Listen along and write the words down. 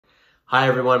Hi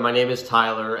everyone, my name is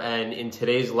Tyler, and in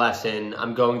today's lesson,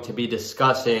 I'm going to be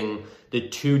discussing the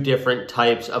two different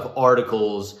types of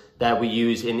articles that we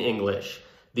use in English,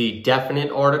 the definite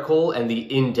article and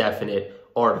the indefinite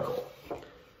article.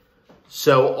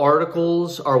 So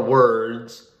articles are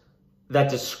words that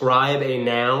describe a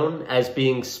noun as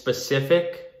being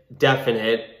specific,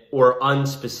 definite, or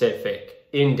unspecific,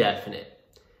 indefinite.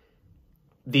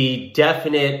 The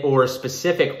definite or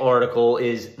specific article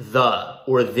is the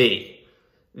or the.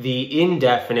 The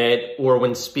indefinite, or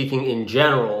when speaking in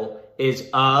general, is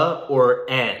a or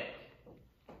an.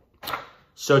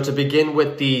 So to begin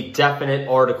with the definite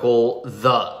article,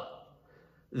 the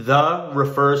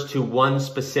refers to one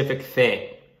specific thing.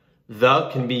 The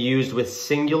can be used with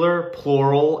singular,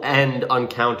 plural, and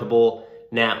uncountable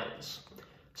nouns.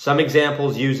 Some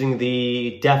examples using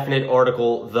the definite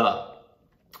article, the.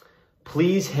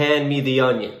 Please hand me the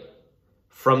onion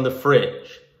from the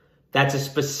fridge. That's a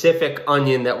specific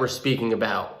onion that we're speaking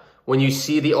about. When you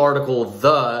see the article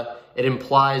the, it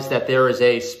implies that there is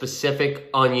a specific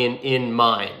onion in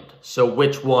mind. So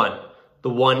which one? The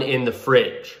one in the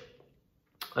fridge.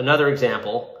 Another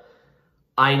example,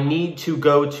 I need to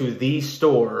go to the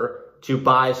store to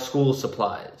buy school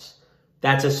supplies.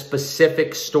 That's a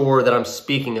specific store that I'm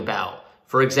speaking about.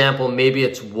 For example, maybe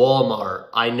it's Walmart.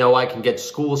 I know I can get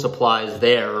school supplies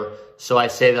there, so I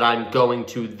say that I'm going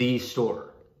to the store.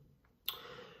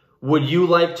 Would you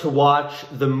like to watch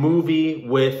the movie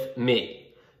with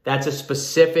me? That's a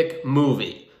specific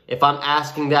movie. If I'm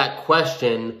asking that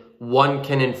question, one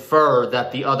can infer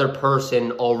that the other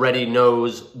person already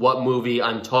knows what movie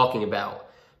I'm talking about.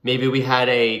 Maybe we had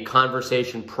a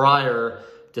conversation prior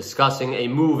discussing a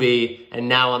movie, and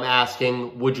now I'm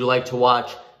asking, would you like to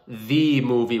watch the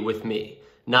movie with me?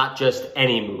 Not just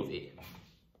any movie.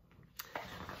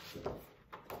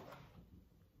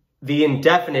 The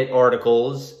indefinite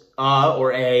articles,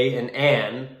 or a and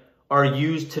an, are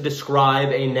used to describe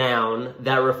a noun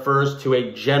that refers to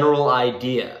a general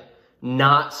idea,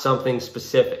 not something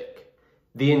specific.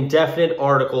 The indefinite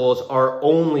articles are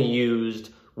only used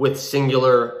with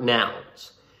singular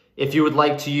nouns. If you would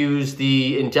like to use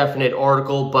the indefinite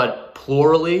article but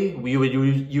plurally, we would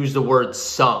use the word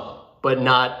some, but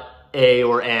not a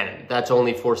or an. That's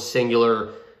only for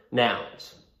singular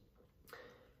nouns.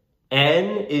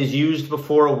 N is used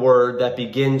before a word that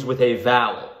begins with a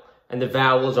vowel, and the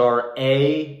vowels are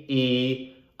A,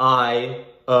 E, I,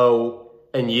 O,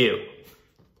 and U.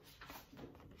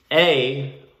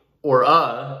 A,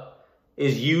 or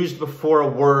is used before a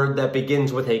word that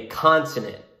begins with a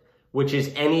consonant, which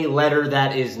is any letter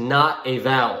that is not a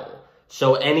vowel.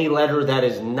 So any letter that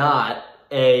is not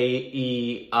A,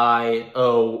 E, I,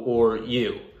 O, or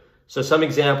U. So some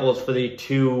examples for the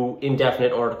two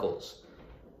indefinite articles.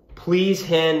 Please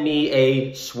hand me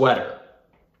a sweater.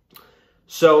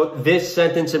 So this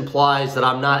sentence implies that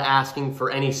I'm not asking for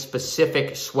any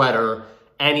specific sweater.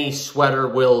 Any sweater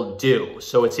will do.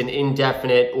 So it's an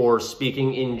indefinite or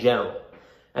speaking in general.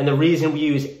 And the reason we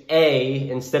use a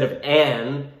instead of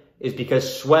an is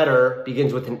because sweater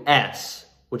begins with an S,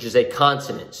 which is a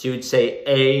consonant. So you would say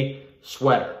a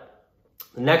sweater.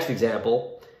 The next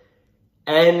example,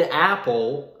 an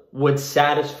apple would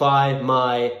satisfy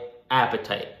my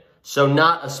appetite. So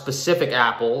not a specific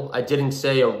apple. I didn't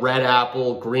say a red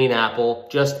apple, green apple,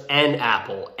 just an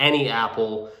apple. Any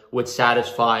apple would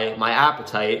satisfy my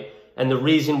appetite. And the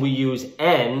reason we use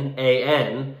an,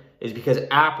 A-N, is because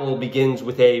apple begins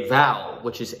with a vowel,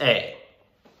 which is A.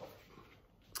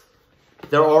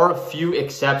 There are a few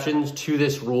exceptions to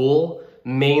this rule,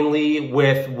 mainly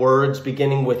with words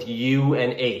beginning with U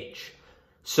and H.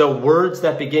 So words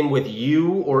that begin with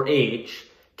U or H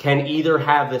can either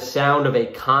have the sound of a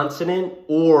consonant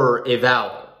or a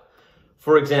vowel.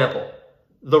 For example,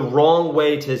 the wrong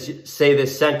way to say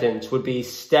this sentence would be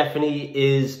Stephanie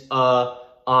is a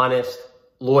honest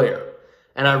lawyer.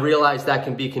 And I realize that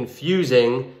can be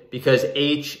confusing because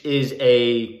H is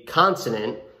a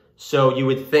consonant, so you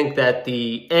would think that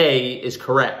the A is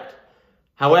correct.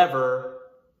 However,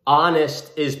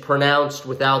 honest is pronounced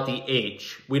without the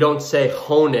H. We don't say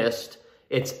honest,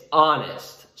 it's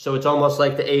honest. So it's almost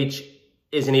like the H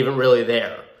isn't even really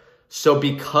there. So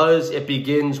because it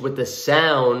begins with the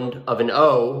sound of an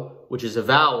O, which is a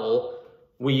vowel,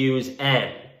 we use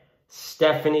N.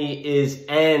 Stephanie is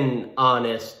an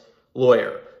honest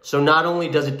lawyer. So not only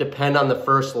does it depend on the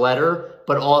first letter,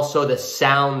 but also the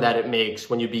sound that it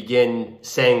makes when you begin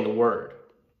saying the word.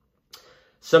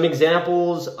 Some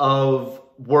examples of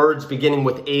words beginning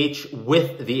with H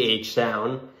with the H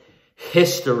sound: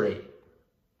 history,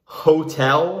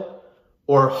 hotel,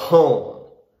 or home.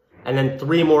 And then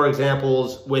three more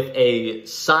examples with a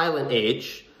silent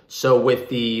H. So with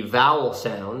the vowel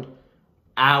sound,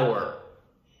 hour,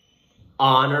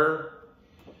 honor,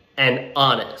 and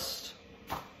honest.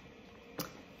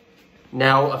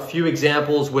 Now, a few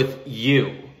examples with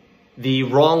you. The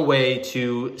wrong way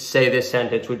to say this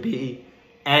sentence would be,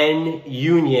 an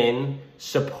union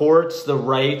supports the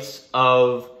rights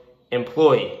of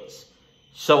employees.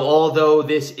 So although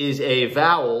this is a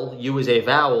vowel, you is a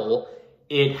vowel,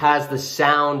 it has the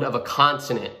sound of a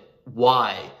consonant,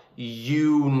 Y,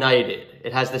 united.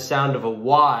 It has the sound of a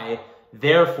Y,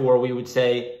 therefore we would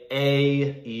say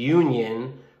a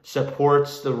union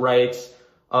supports the rights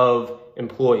of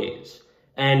employees.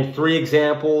 And 3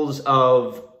 examples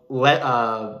of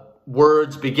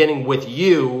words beginning with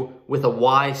U with a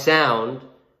Y sound,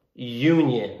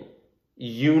 union,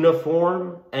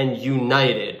 uniform, and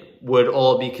united would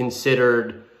all be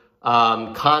considered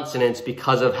consonants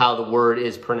because of how the word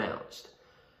is pronounced.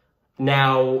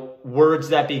 Now, words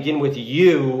that begin with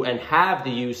U and have the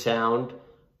U sound,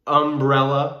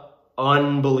 umbrella,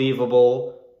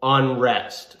 unbelievable,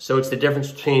 unrest. So it's the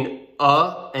difference between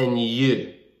and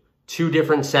U. 2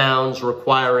 different sounds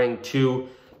requiring 2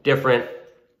 different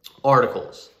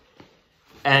articles.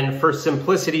 And for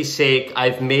simplicity's sake,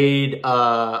 I've made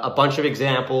a bunch of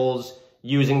examples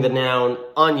using the noun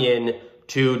onion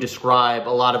to describe a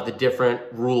lot of the different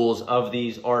rules of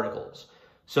these articles.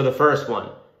 So the first one,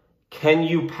 can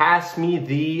you pass me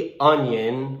the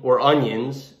onion or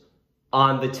onions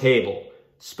on the table?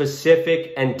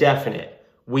 Specific and definite.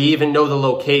 We even know the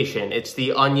location. It's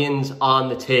the onions on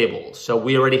the table. So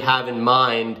we already have in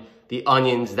mind the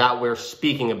onions that we're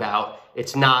speaking about.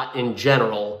 It's not in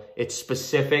general. It's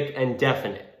specific and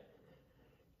definite.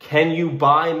 Can you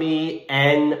buy me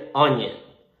an onion?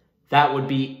 That would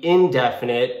be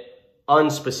indefinite,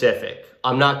 unspecific.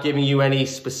 I'm not giving you any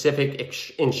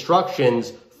specific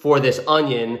instructions for this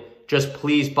onion. Just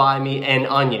please buy me an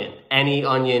onion. Any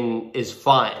onion is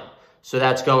fine. So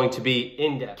that's going to be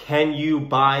indefinite. Can you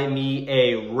buy me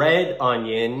a red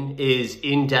onion is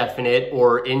indefinite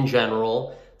or in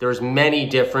general. There's many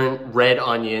different red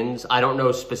onions. I don't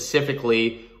know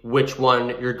specifically which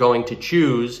one you're going to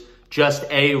choose, just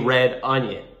a red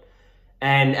onion.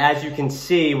 And as you can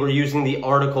see, we're using the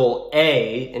article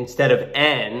a instead of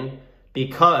n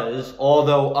because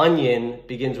although onion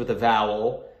begins with a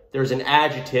vowel, there's an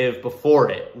adjective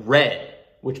before it, red,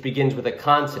 which begins with a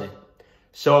consonant.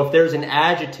 So if there's an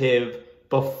adjective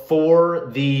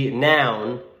before the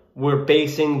noun, we're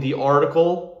basing the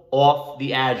article off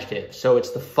the adjective. So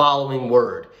it's the following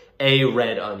word, a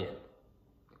red onion.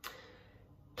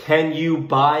 Can you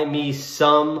buy me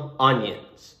some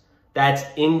onions? That's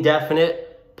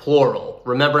indefinite, plural.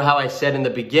 Remember how I said in the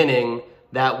beginning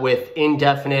that with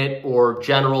indefinite or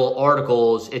general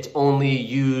articles, it's only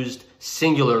used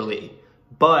singularly.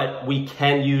 But we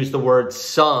can use the word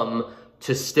some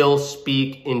to still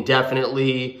speak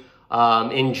indefinitely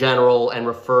in general and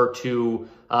refer to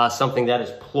something that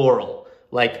is plural,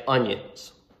 like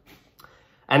onions.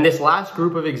 And this last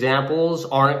group of examples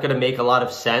aren't going to make a lot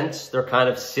of sense. They're kind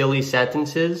of silly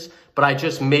sentences, but I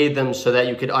just made them so that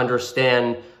you could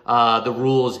understand the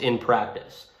rules in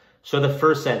practice. So the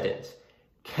first sentence,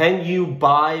 can you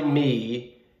buy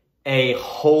me a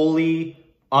holy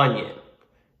onion?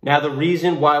 Now the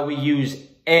reason why we use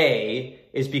a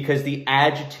is because the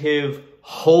adjective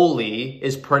holy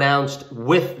is pronounced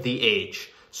with the H.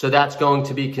 So that's going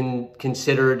to be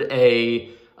considered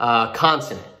a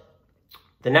consonant.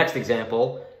 The next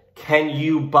example, can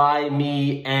you buy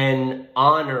me an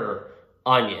honor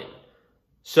onion?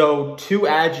 So 2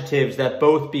 adjectives that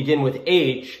both begin with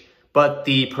H, but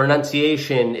the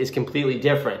pronunciation is completely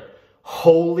different.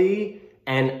 Holy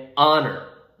and honor.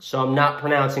 So I'm not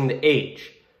pronouncing the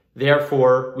H.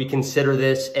 Therefore, we consider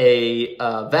this a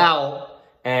vowel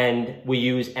and we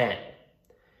use N.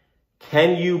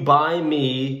 Can you buy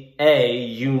me a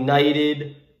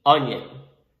united onion?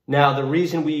 Now, the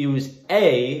reason we use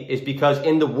a is because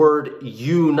in the word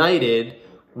united,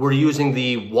 we're using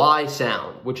the Y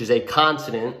sound, which is a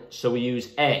consonant, so we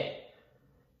use a.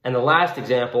 And the last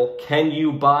example, can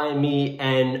you buy me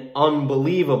an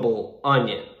unbelievable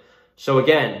onion? So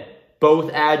again,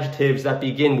 both adjectives that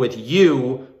begin with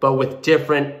U, but with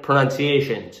different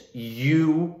pronunciations,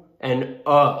 U and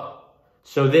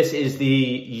So this is the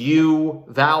U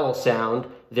vowel sound,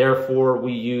 therefore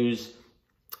we use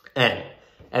N.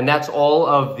 And that's all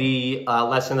of the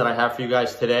lesson that I have for you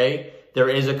guys today. There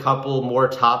is a couple more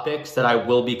topics that I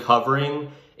will be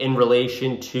covering in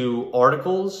relation to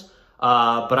articles,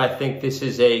 but I think this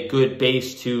is a good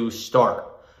base to start.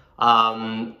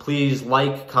 Please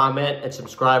like, comment, and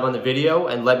subscribe on the video,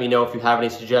 and let me know if you have any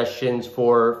suggestions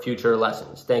for future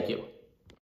lessons. Thank you.